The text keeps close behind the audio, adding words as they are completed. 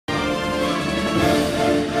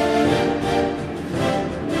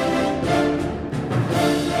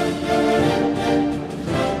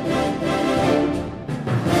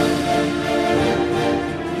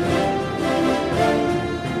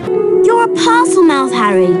yourself,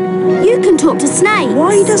 Harry. You can talk to snakes.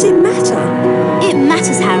 Why does it matter? It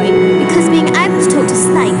matters, Harry, because being able to talk to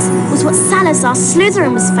snakes was what Salazar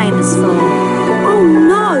Slytherin was famous for. Oh,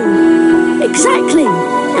 no! Exactly!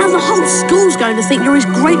 Now the whole school's going to think you're his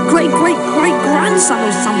great-great-great-great-grandson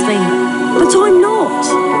or something. But I'm not.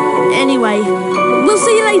 Anyway, we'll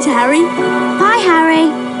see you later, Harry. Bye, Harry.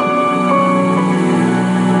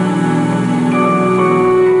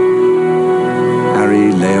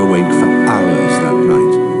 Harry lay awake for hours that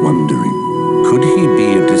night, wondering, could he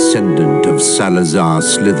be a descendant of Salazar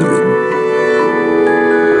Slytherin?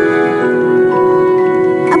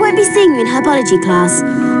 I won't be seeing you in Herbology class.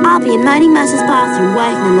 I'll be in Moaning Myrtle's bathroom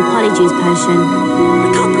working on the Polyjuice Potion.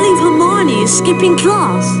 I can't believe Hermione is skipping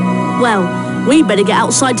class. Well, we better get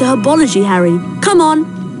outside to Herbology, Harry. Come on.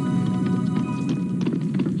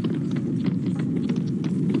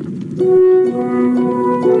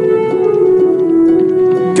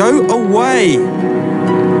 Go away!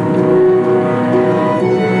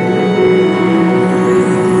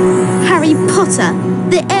 Harry Potter,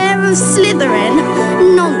 the heir of Slytherin?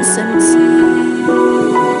 Nonsense.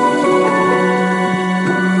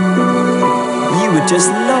 You would just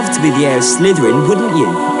love to be the heir of Slytherin, wouldn't you?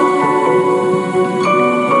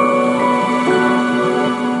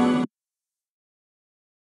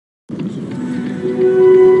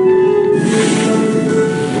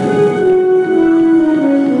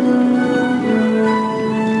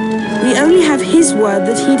 We only have his word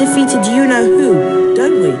that he defeated you-know-who,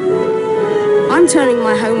 don't we? I'm turning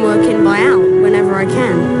my homework in by out whenever I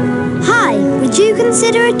can. Hi, would you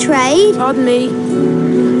consider a trade? Pardon me.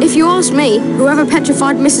 If you ask me, whoever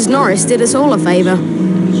petrified Mrs. Norris did us all a favour.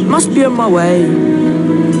 Must be on my way.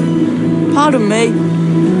 Pardon me.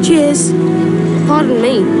 Cheers. Pardon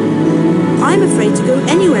me. I'm afraid to go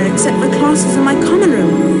anywhere except my classes in my common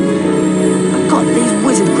room. I've got these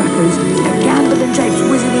wizard crackers at Gamble and Jake's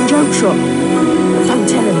Wizarding Joke Shop. Don't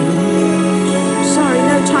tell anyone. Sorry,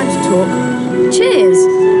 no time to talk. Cheers.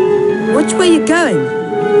 Which way you going?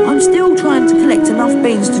 I'm still trying to collect enough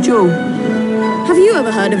beans to duel. Have you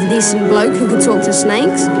ever heard of a decent bloke who could talk to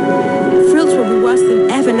snakes? Frills will be worse than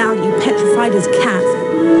ever now you petrified his cat.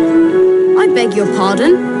 I beg your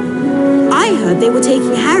pardon? I heard they were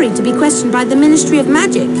taking Harry to be questioned by the Ministry of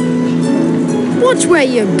Magic. Watch where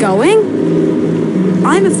you're going.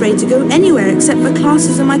 I'm afraid to go anywhere except for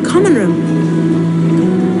classes in my common room.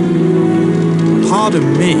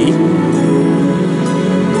 Pardon me?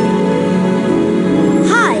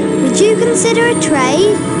 Hi, would you consider a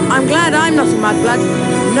trade? I'm glad I'm not a mudblood.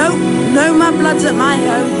 No mudbloods at my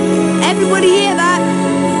home. Everybody hear that?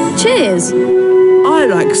 Cheers. I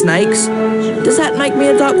like snakes. Does that make me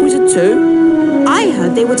a dark wizard too? I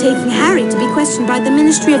heard they were taking Harry to be questioned by the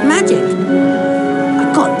Ministry of Magic.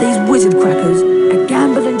 I've got these wizard crackers at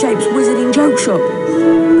Gamble and Jake's Wizarding Joke Shop.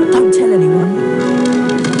 But don't tell anyone.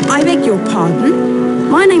 I beg your pardon?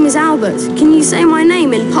 My name is Albert. Can you say my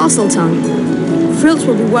name in Parseltongue? Frills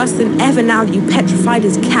will be worse than ever now you petrified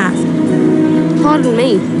his cat. Pardon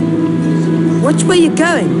me. Which way you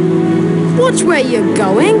going? Watch where you're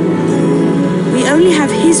going. We only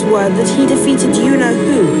have his word that he defeated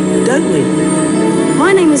you-know-who, don't we?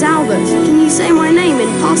 My name is Albert. Can you say my name in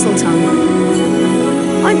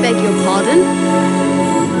Parseltongue? I beg your pardon?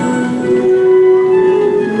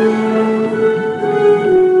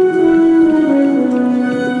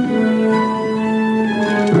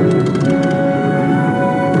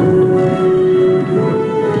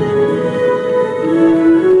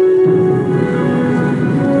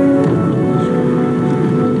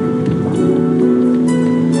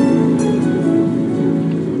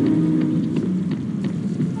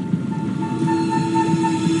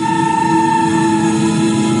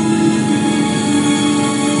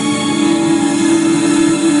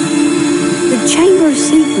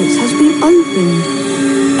 Has been opened.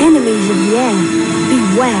 Enemies of the air,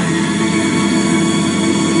 beware.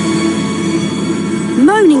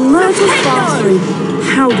 Moaning Myrtle's bathroom.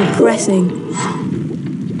 How depressing.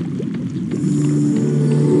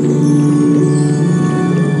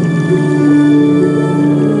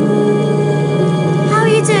 How are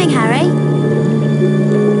you doing, Harry?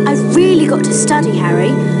 I've really got to study,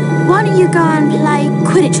 Harry. Why don't you go and play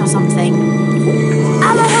Quidditch or something?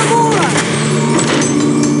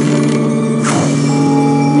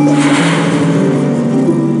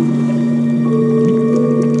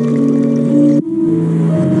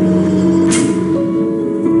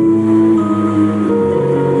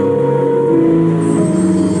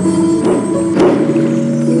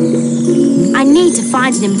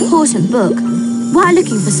 Find an important book while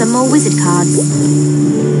looking for some more wizard cards.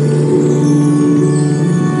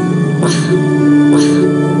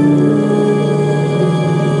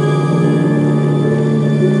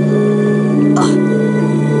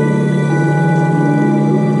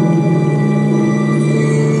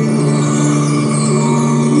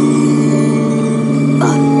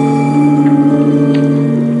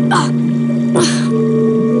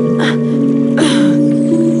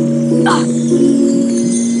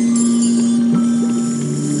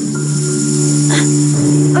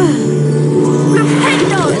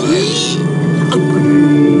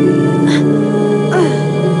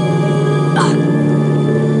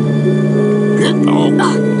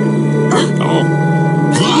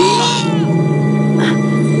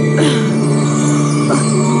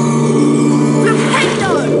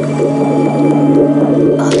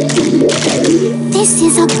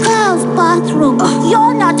 This is a girl's bathroom.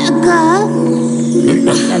 You're not a girl.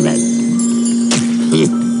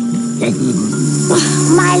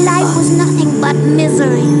 My life was nothing but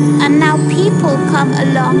misery, and now people come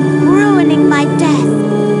along, ruining my death.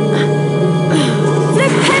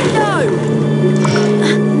 Flipendo!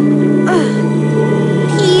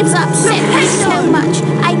 Peeves upset me so much.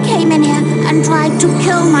 I came in here and tried to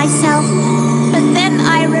kill myself. But then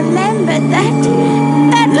I remembered that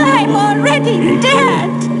I'm already dead.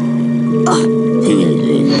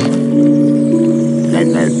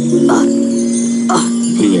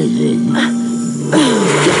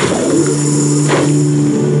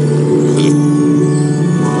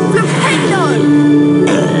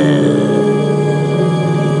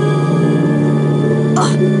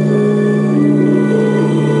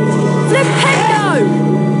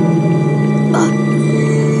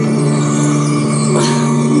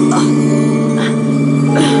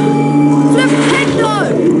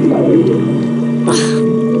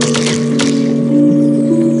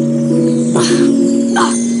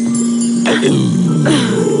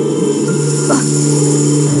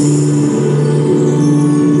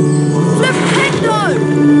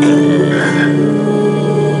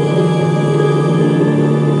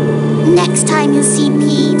 Next time you see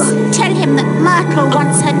Peeves, tell him that Myrtle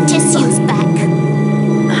wants her tissues back.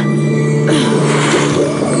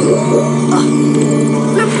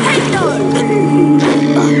 Flipendo!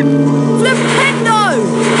 Flipendo!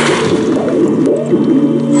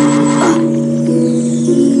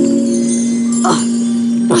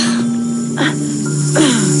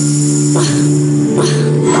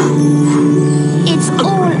 It's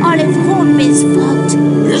all Olive Hornby's fault.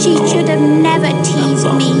 She should have never teased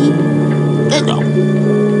me.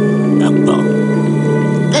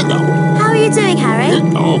 How are you doing, Harry?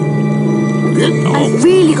 I've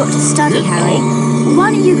really got to study, Harry.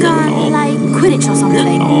 Why don't you go and play Quidditch or something?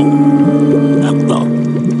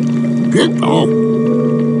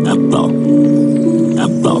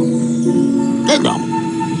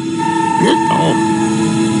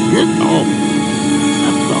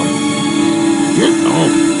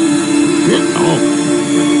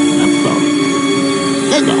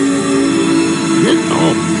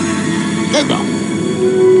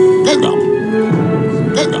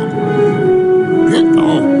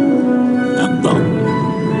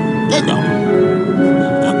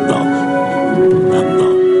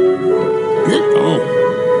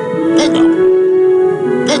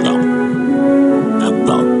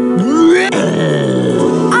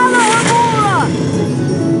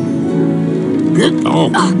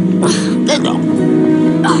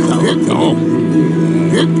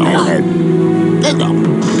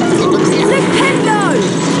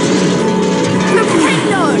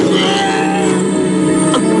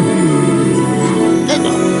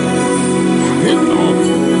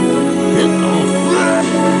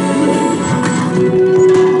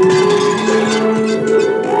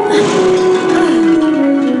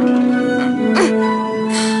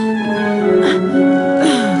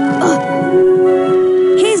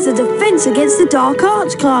 Against the dark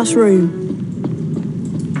arts classroom.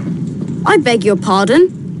 I beg your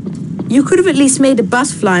pardon? You could have at least made a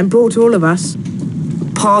bus fly and brought all of us.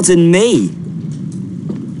 Pardon me?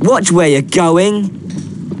 Watch where you're going.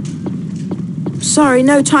 Sorry,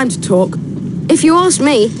 no time to talk. If you ask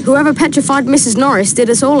me, whoever petrified Mrs. Norris did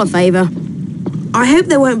us all a favour. I hope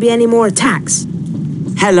there won't be any more attacks.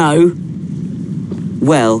 Hello?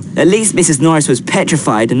 Well, at least Mrs. Norris was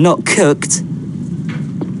petrified and not cooked.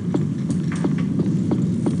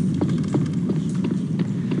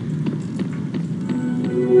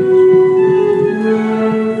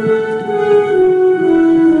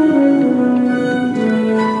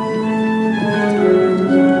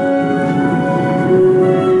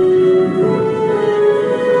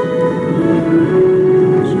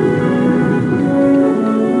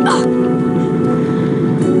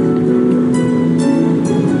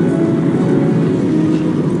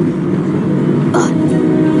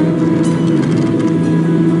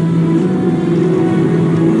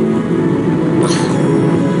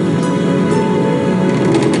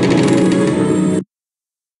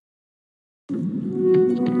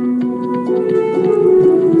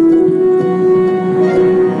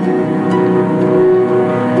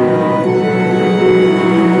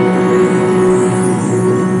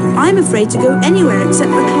 To go anywhere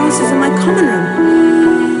except the classes in my common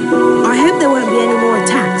room. I hope there won't be any more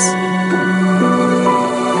attacks.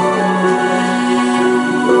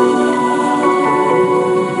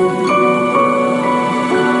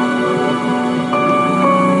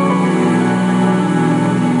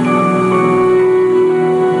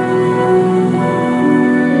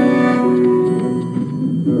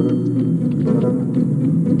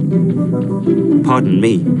 Pardon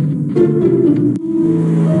me.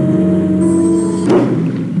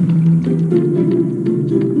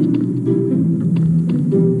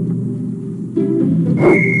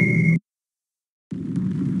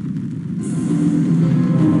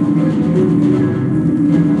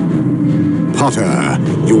 Potter,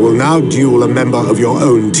 you will now duel a member of your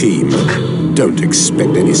own team. Don't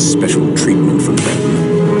expect any special treatment from them.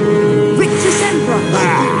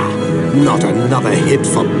 Not another hit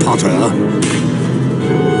for Potter.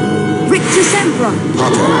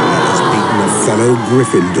 Potter has beaten a fellow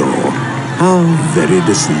Gryffindor. How very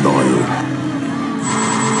disloyal.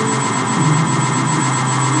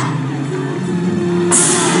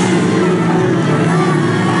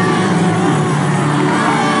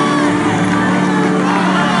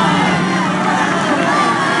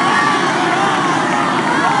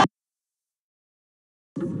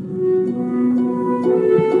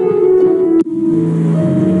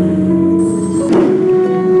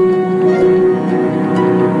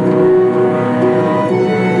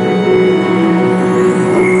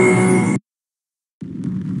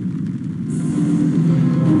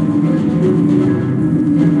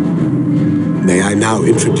 Now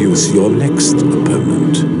introduce your next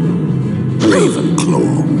opponent,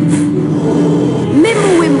 Ravenclaw.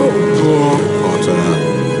 Mimblewimble! Poor Potter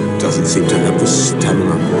doesn't seem to have the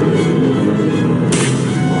stamina.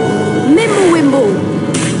 Mimblewimble!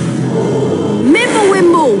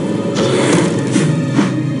 Mimblewimble!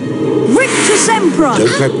 Rictus Emperor!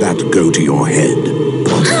 Don't let that go to your head,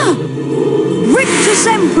 Potter. Rictus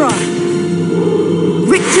Emperor!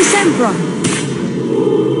 Rictus Emperor!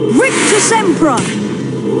 Rictus Emperor!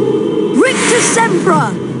 Rictus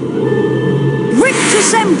Emperor!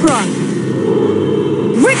 Rictus Emperor!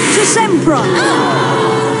 Rictus Emperor!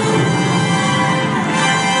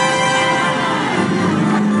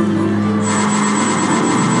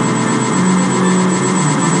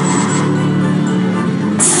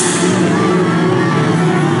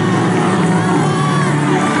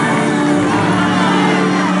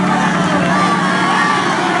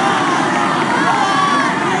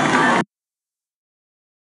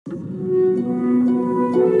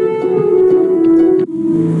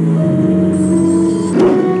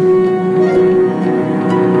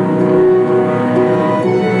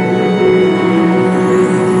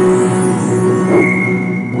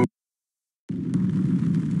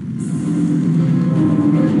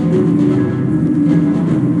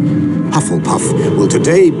 Will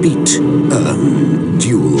today beat,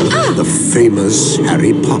 Duel, the famous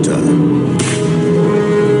Harry Potter.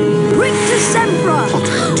 Rictus Emperor!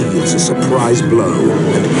 Potter deals a surprise blow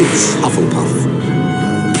and hits Hufflepuff.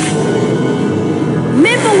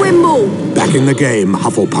 Mimblewimble! Back in the game,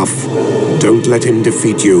 Hufflepuff. Don't let him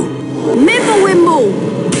defeat you. Mimblewimble!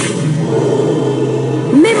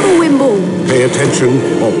 Mimblewimble! Pay attention,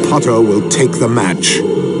 or Potter will take the match.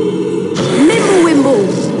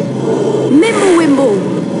 Mimblewimble! Mimblewimble!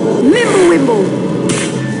 Mimblewimble!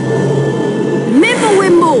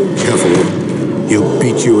 Mimblewimble! Careful. He'll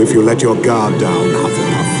beat you if you let your guard down,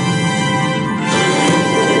 Hufflepuff.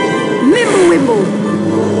 Mimblewimble!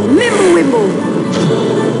 Mimblewimble!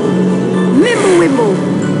 Mimblewimble!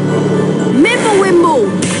 Mimblewimble!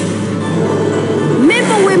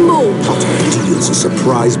 Mimblewimble! Potter deals a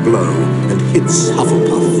surprise blow and hits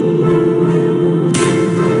Hufflepuff.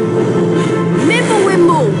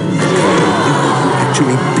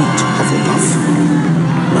 Actually beat Hufflepuff.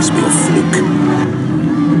 Must be a fluke.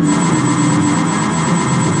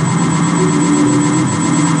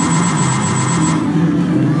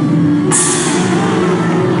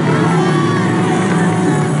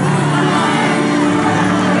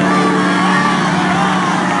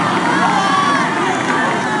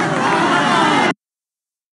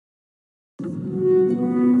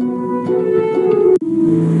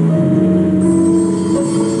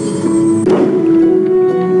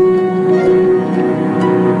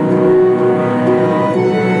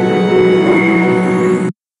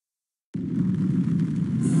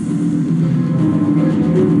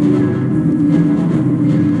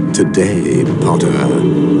 Today, Potter,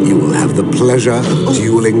 you will have the pleasure of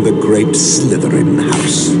dueling the great Slytherin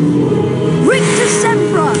house. Rictus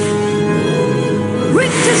Emperor!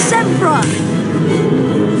 Rictus Emperor!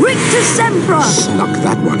 Rictus Emperor! Snuck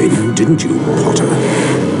that one in, didn't you, Potter?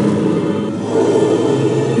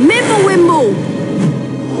 Mimblewimble!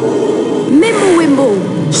 Mimblewimble!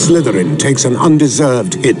 Slytherin takes an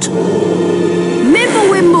undeserved hit.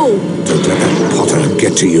 Mimblewimble! Don't let that Potter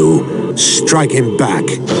get to you. Strike him back.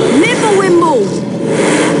 Mimblewimble!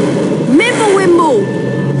 Mimblewimble!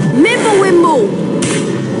 Mimblewimble!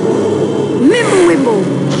 Mimblewimble!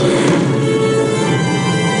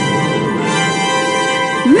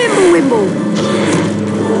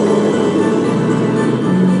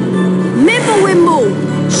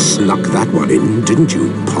 one in, didn't you,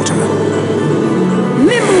 Potter?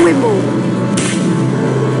 Mimblewimble!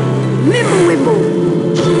 Mimblewimble!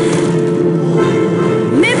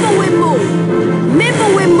 Mimblewimble!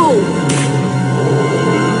 Mimblewimble!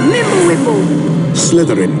 Mimblewimble!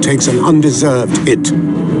 Slytherin takes an undeserved hit.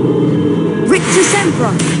 Rictus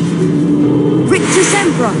Sempra! Rictus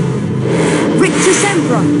Sempra! Rictus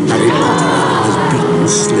Sempra! Harry Potter has beaten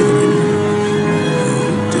Slytherin.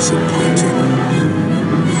 Disappointing.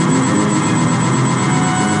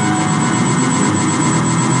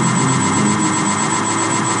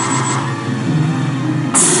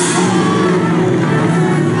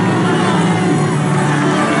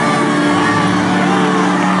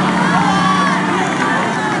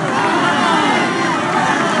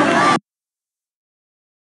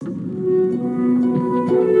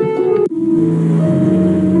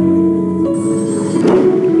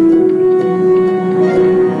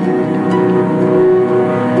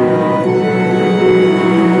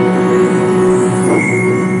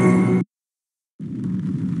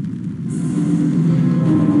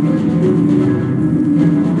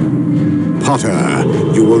 Potter,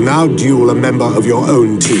 you will now duel a member of your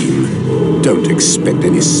own team. Don't expect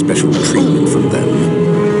any special treatment from them.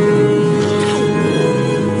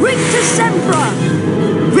 Rictus Sempra!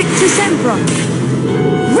 Rictus Sempra!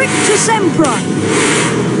 Rictus Sempra!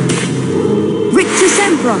 Rictus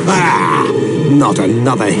Sempra! Ah! Not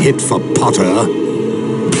another hit for Potter.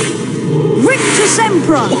 Rictus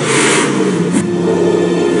Sempra!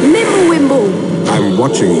 Mimblewimble! I'm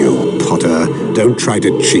watching you, Potter. Don't try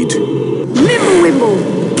to cheat. Mimblewimble!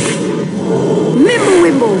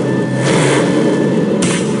 Mimblewimble!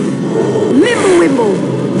 Mimblewimble!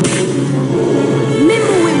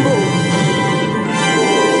 Mimblewimble!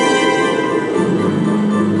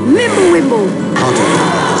 Mimblewimble! Potter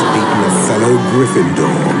has beaten a fellow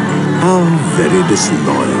Gryffindor. How very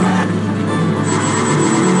disloyal.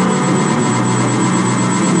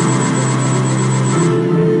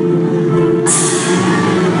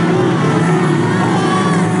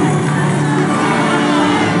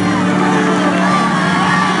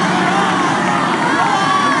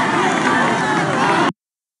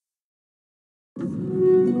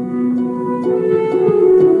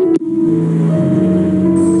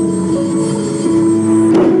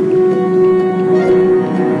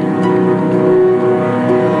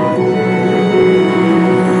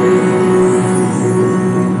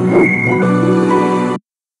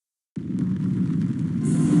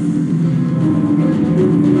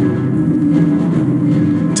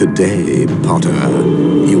 Today, Potter,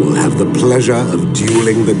 you will have the pleasure of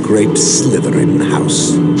dueling the great Slytherin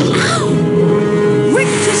house.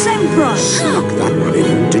 Rictus Sempra! Snuck that one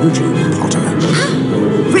in, didn't you, Potter?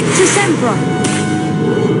 Rictus Sempra!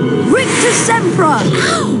 Rictus Sempra!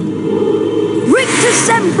 Rictus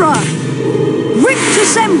Sempra! Rictus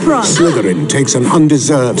Sempra! Slytherin takes an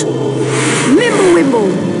undeserved...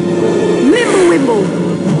 Mimblewimble! Mimblewimble!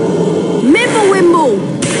 Mimblewimble!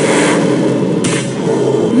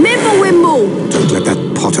 Mimblewimble! Don't let that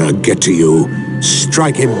Potter get to you.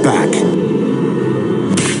 Strike him back.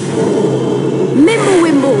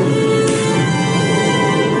 Mimblewimble!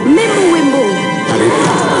 Mimblewimble! Harry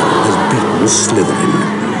Potter has beaten Slytherin.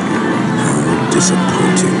 How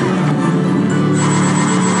disappointing.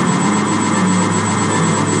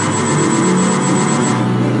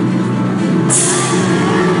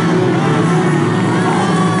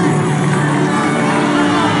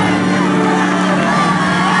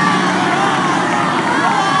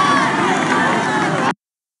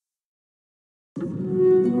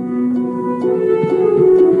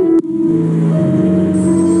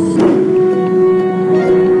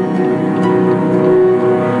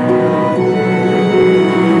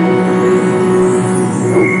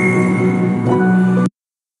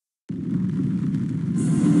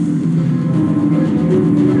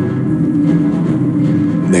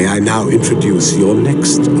 May I now introduce your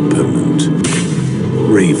next opponent,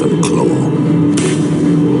 Ravenclaw.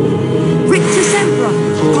 Rictus Sempra!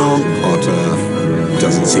 Oh, Potter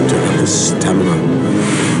doesn't seem to have the stamina.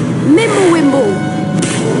 Mimblewimble!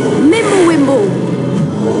 Mimblewimble!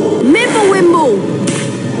 Mimblewimble!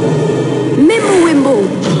 Mimblewimble!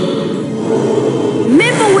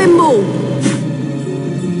 Mimblewimble!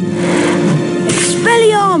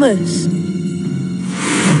 Expelliarmus!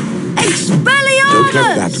 Expelliarmus! Don't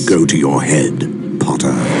let that go to your head,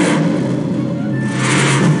 Potter.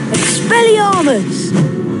 Expelliarmus!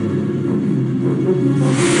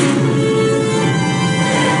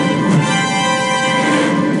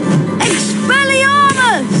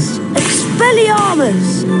 Expelliarmus!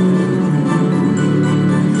 Expelliarmus!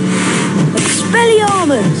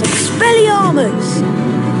 Expelliarmus! Expelliarmus!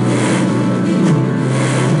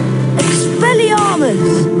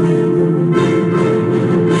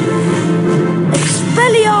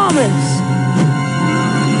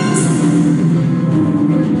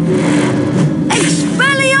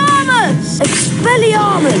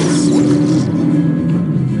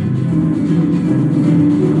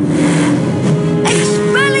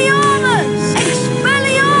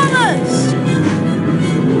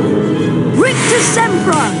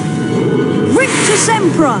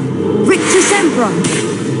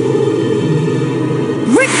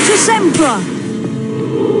 Sempra!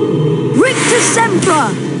 Rictus Sempra!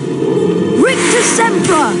 Rictus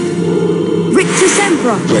Sempra! Rictus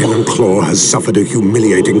Sempra! Ravenclaw has suffered a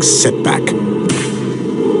humiliating setback.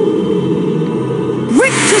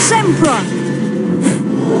 Rictus Sempra!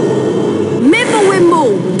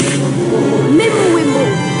 Mimblewimble! Mimblewimble!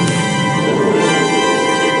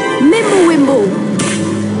 Mimblewimble!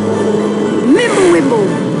 Mimblewimble!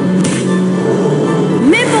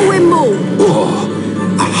 Mimblewimble! Oh,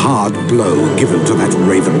 a hard blow given to that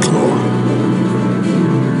Ravenclaw.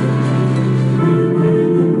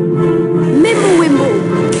 Mimblewimble!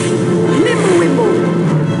 Mimblewimble!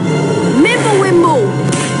 Mimblewimble!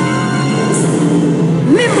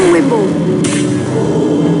 Mimblewimble!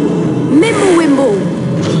 Mimblewimble!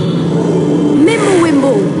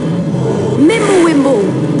 Mimblewimble! Mimblewimble!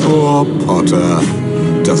 Poor Potter.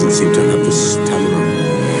 Doesn't seem to have the stamina.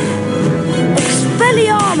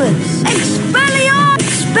 Expelliarmus!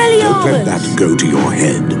 Expelliarmus! Don't let Expelliarmus! that go to your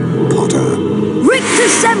head, Potter.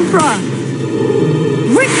 Rictus Sempra!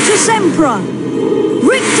 Rictus Sempra!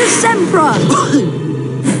 Rictus Sempra!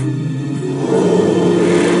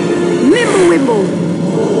 Mimblewimble!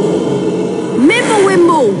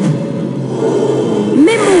 Mimblewimble!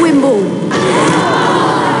 Mimblewimble!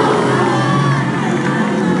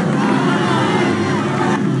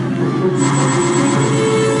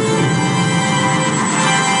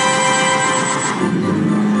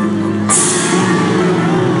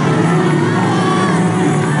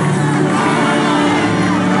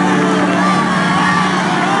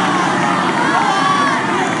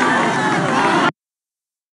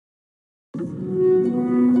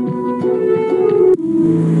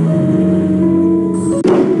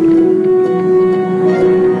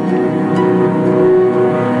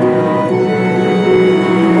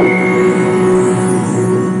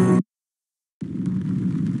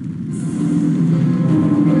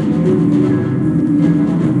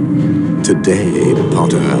 Today,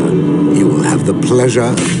 Potter, you will have the pleasure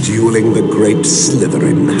of dueling the great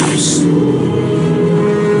Slytherin house.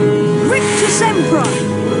 Rictus Sempra!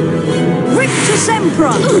 Rictus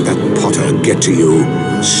Sempra! Let that Potter get to you.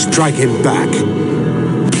 Strike him back.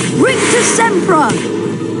 Rictus Sempra!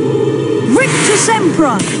 Rictus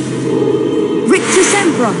Sempra! Rictus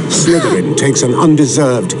Sempra! Slytherin takes an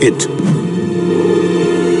undeserved hit.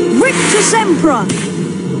 Rictus Sempra!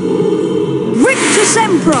 Rictus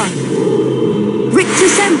Sempra!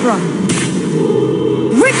 Rictus Sempra!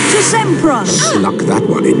 Rictus Sempra! Snuck that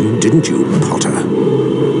one in, didn't you, Potter?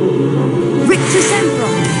 Rictus Sempra!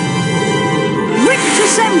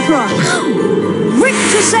 Rictus Sempra!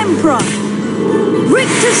 Rictus Sempra!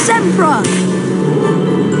 Rictus Sempra!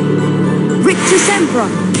 Rictus Sempra!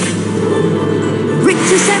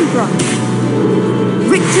 Rictus Sempra!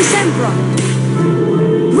 Rictus Sempra!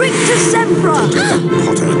 Rictus Sempra! Let that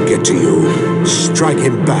Potter get to you. Strike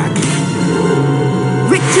him back.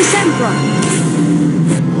 Rictus Sempra!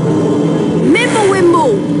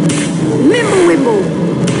 Mimblewimble! Mimblewimble!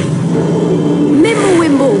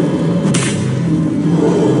 Mimblewimble!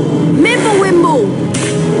 Mimblewimble!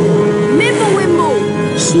 Mimblewimble!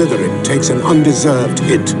 Slytherin takes an undeserved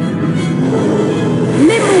hit.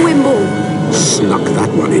 Mimblewimble! Snuck that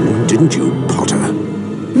one in, didn't you, Potter?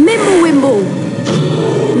 Mimblewimble!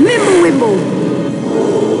 Mimblewimble!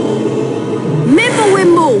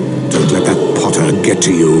 Mimblewimble! Don't let that Potter get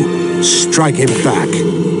to you. Strike him back.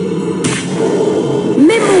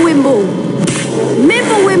 Mimblewimble!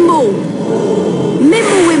 Mimblewimble!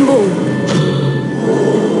 Mimblewimble!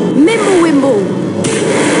 Mimblewimble!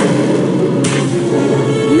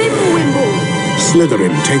 Mimblewimble!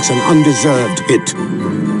 Slytherin takes an undeserved hit.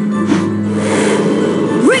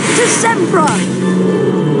 Rictus Sempra!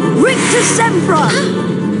 Rictus Sempra!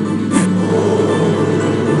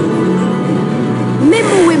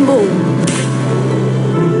 Mimblewimble!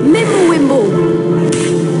 Mimblewimble!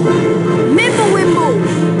 Mimblewimble!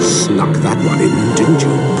 Snuck that one in, didn't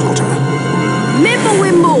you, Potter?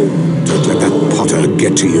 Mimblewimble! Don't let that Potter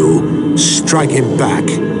get to you. Strike him back.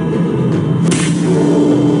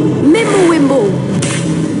 Mimblewimble!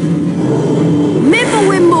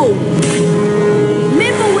 Mimblewimble!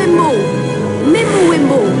 Mimblewimble!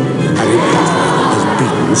 Mimblewimble! Harry Potter has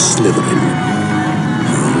beaten Slytherin.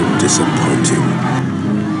 How disappointing.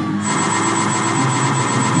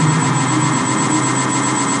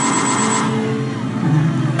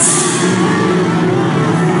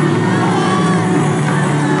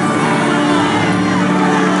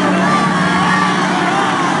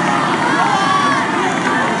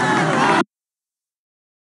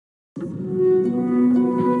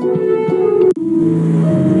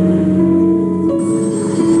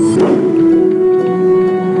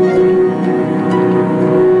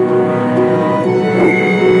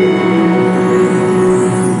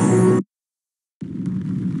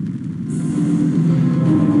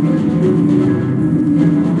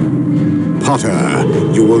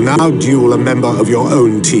 now duel a member of your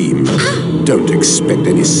own team. Don't expect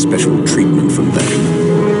any special treatment from them.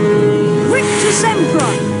 Rictus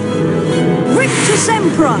Emperor! Rictus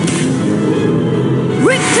Emperor!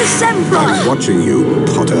 Rictus Emperor! I'm watching you,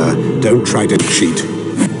 Potter. Don't try to cheat.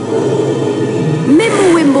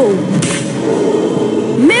 Mimblewimble!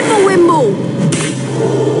 Mimblewimble!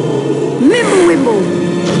 Mimblewimble!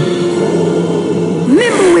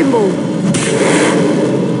 Mimblewimble!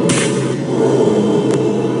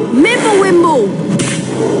 Mimblewimble!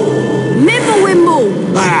 Mimblewimble!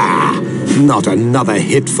 Ah! Not another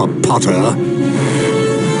hit for Potter.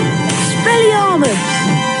 Expelliarmus!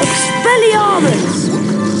 Expelliarmus!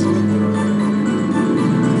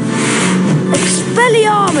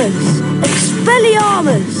 Expelliarmus!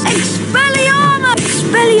 Expelliarmus! Expelliarmus!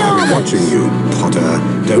 Expelliarmus! Watching you, Potter.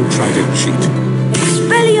 Don't try to cheat.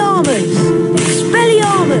 Expelliarmus!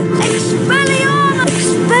 Expelliarmus! Expelliarmus!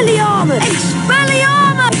 Expelliarmus!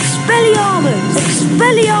 Expelliarmus! Expelliarmus!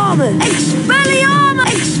 Expelliarmus!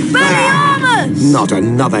 Expelliarmus! Expelliarmus! Not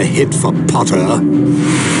another hit for Potter.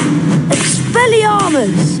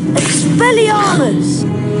 Expelliarmus! Expelliarmus!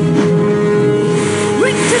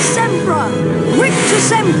 Rictus Emperor!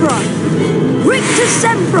 Rictus Emperor! Rictus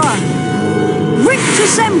Emperor!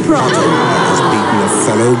 Rictus Emperor! Has beaten a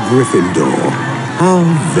fellow Gryffindor. How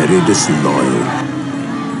very disloyal.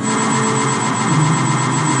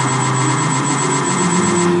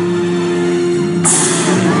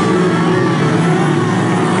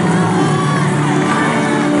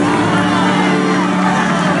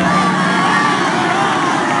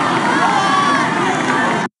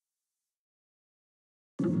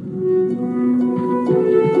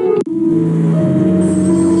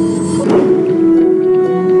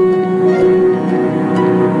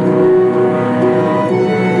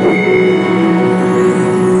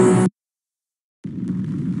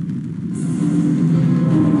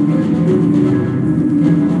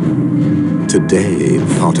 Today,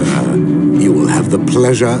 Potter, you will have the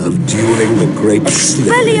pleasure of dueling the great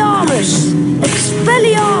Slytherin. Expelliarmus!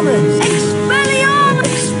 Expelliarmus!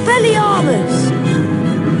 Expelliarmus!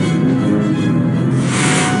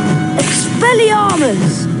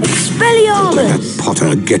 Expelliarmus! Expelliarmus! Let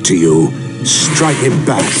Potter get to you. Strike him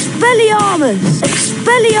back. Expelliarmus!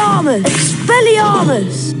 Expelliarmus!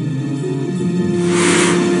 Expelliarmus!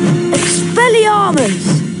 Expelliarmus!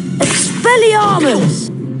 Expelliarmus!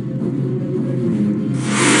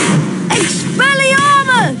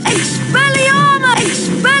 Expelliarmus! Expelliarmus!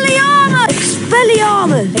 Expelliarmus!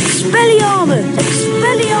 Expelliarmus! Expelliarmus!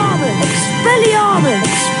 Expelliarmus!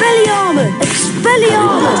 Expelliarmus!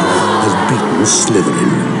 Expelliarmus! Has beaten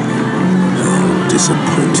Slytherin. How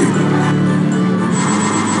disappointing.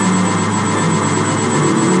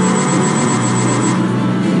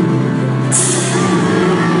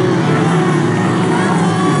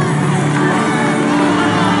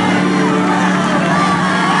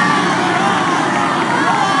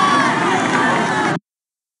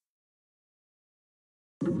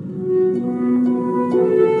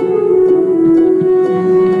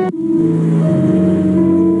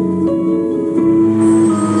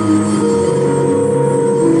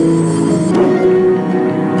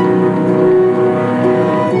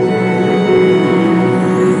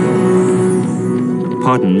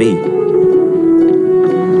 Pardon me.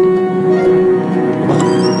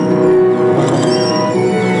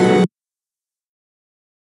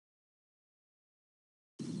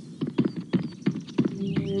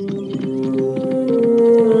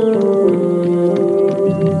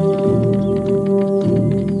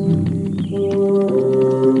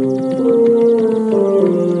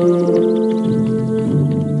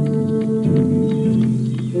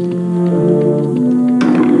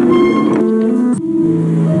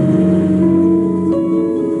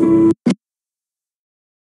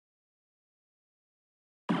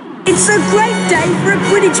 It's a great day for a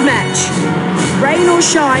Quidditch match. Rain or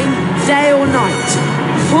shine, day or night.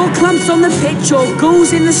 Poor clumps on the pitch or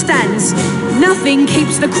ghouls in the stands. Nothing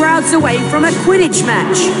keeps the crowds away from a Quidditch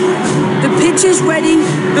match. The pitch is ready,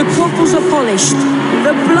 the quaffles are polished.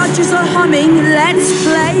 The bludgers are humming, let's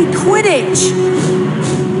play Quidditch.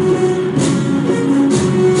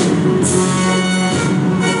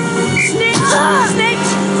 Snitch! Snitch!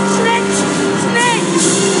 Snitch! Snitch!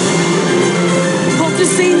 Potter's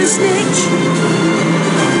seen the snitch.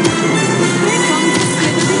 Here comes the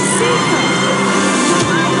Slytherin Seeker.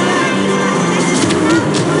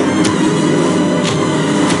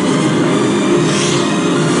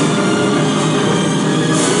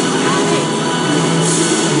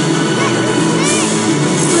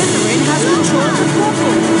 Slytherin has control of the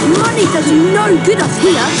quaffle. Money does you no good up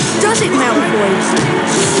here, does it, Malfoy?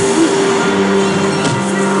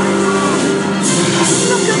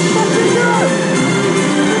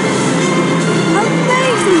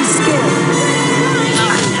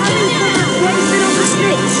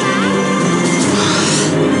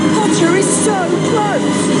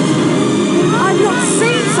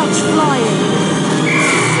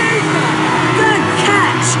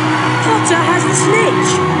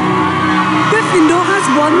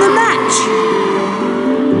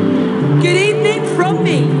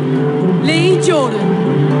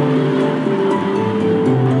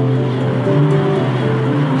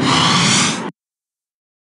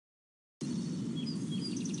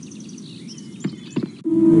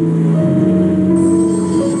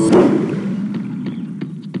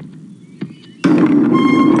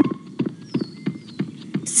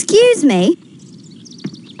 Excuse me?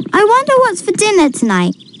 I wonder what's for dinner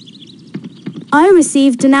tonight. I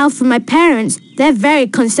received an elf from my parents. They're very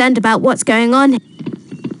concerned about what's going on.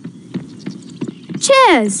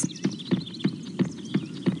 Cheers!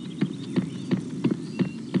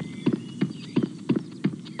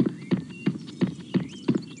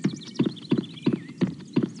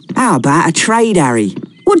 How about a trade, Harry?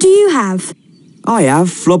 What do you have? I have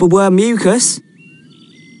flobberworm mucus.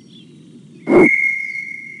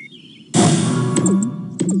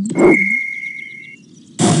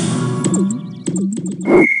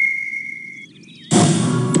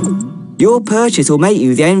 Your purchase will make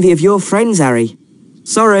you the envy of your friends, Harry.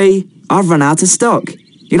 Sorry, I've run out of stock.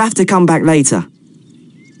 You'll have to come back later.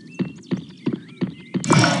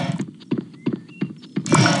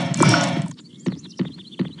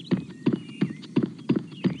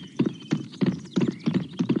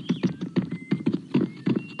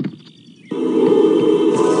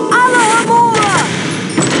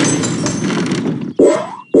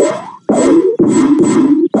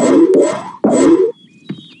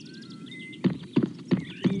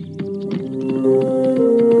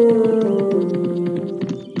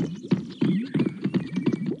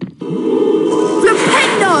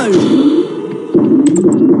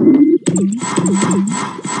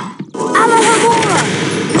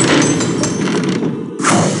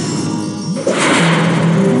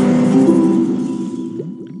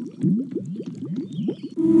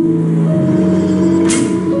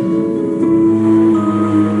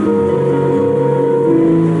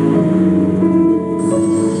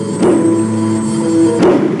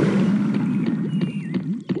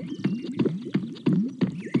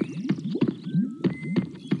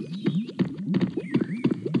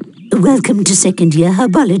 Welcome to second year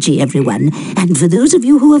Herbology, everyone. And for those of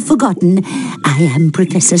you who have forgotten, I am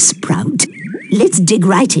Professor Sprout. Let's dig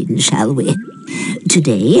right in, shall we?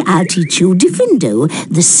 Today, I'll teach you Diffindo,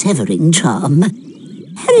 the severing charm.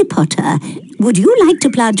 Harry Potter, would you like to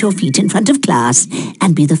plant your feet in front of class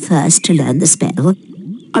and be the first to learn the spell?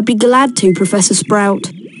 I'd be glad to, Professor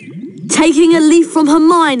Sprout. Taking a leaf from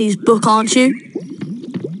Hermione's book, aren't you?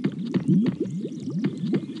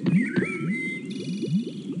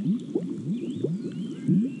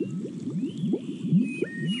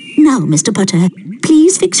 Now, Mr. Potter,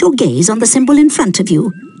 please fix your gaze on the symbol in front of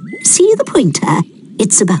you. See the pointer?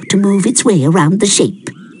 It's about to move its way around the shape.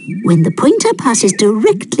 When the pointer passes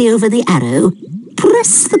directly over the arrow,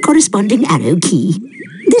 press the corresponding arrow key.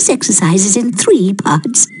 This exercise is in 3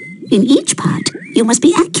 parts. In each part, you must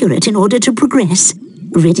be accurate in order to progress.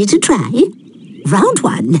 Ready to try? Round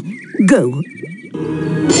 1, go.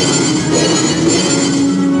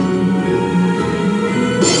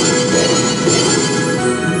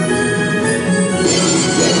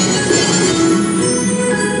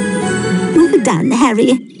 Done,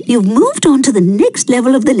 Harry. You've moved on to the next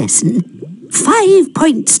level of the lesson. 5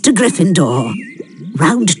 points to Gryffindor.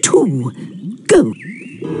 Round 2. Go.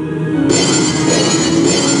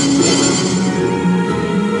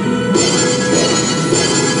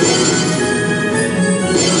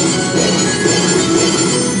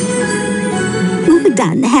 Well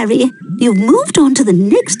done, Harry. You've moved on to the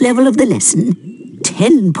next level of the lesson.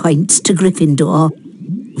 10 points to Gryffindor.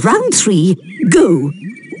 Round 3. Go.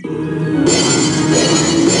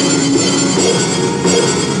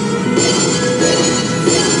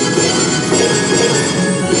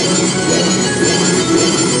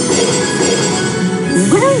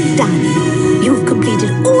 Well done. You've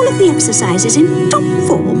completed all of the exercises in top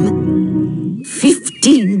form.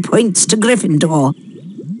 15 points to Gryffindor.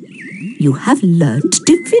 You have learnt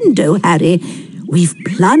Diffindo, Harry. We've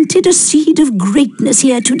planted a seed of greatness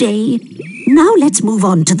here today. Now let's move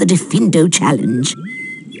on to the Diffindo challenge.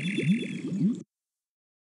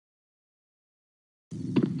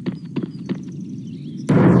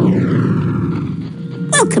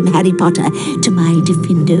 Welcome, Harry Potter, to my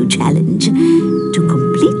Diffindo challenge. To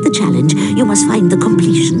complete the challenge, you must find the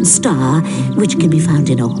completion star, which can be found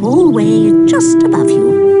in a hallway just above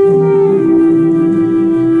you.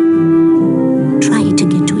 Try to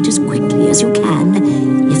get to it as quickly as you can.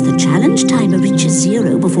 If the challenge timer reaches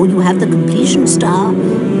 0 before you have the completion star,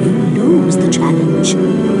 you lose the challenge.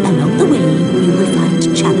 Along the way, you will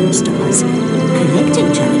find challenge stars.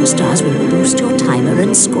 Collecting challenge stars will boost your timer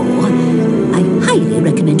and score. I highly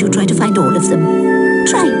recommend you try to find all of them.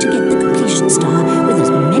 Try to get the completion star with as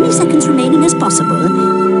many seconds remaining as possible.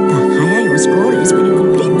 The higher your score is when you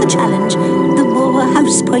complete the challenge, the more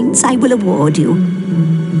house points I will award you.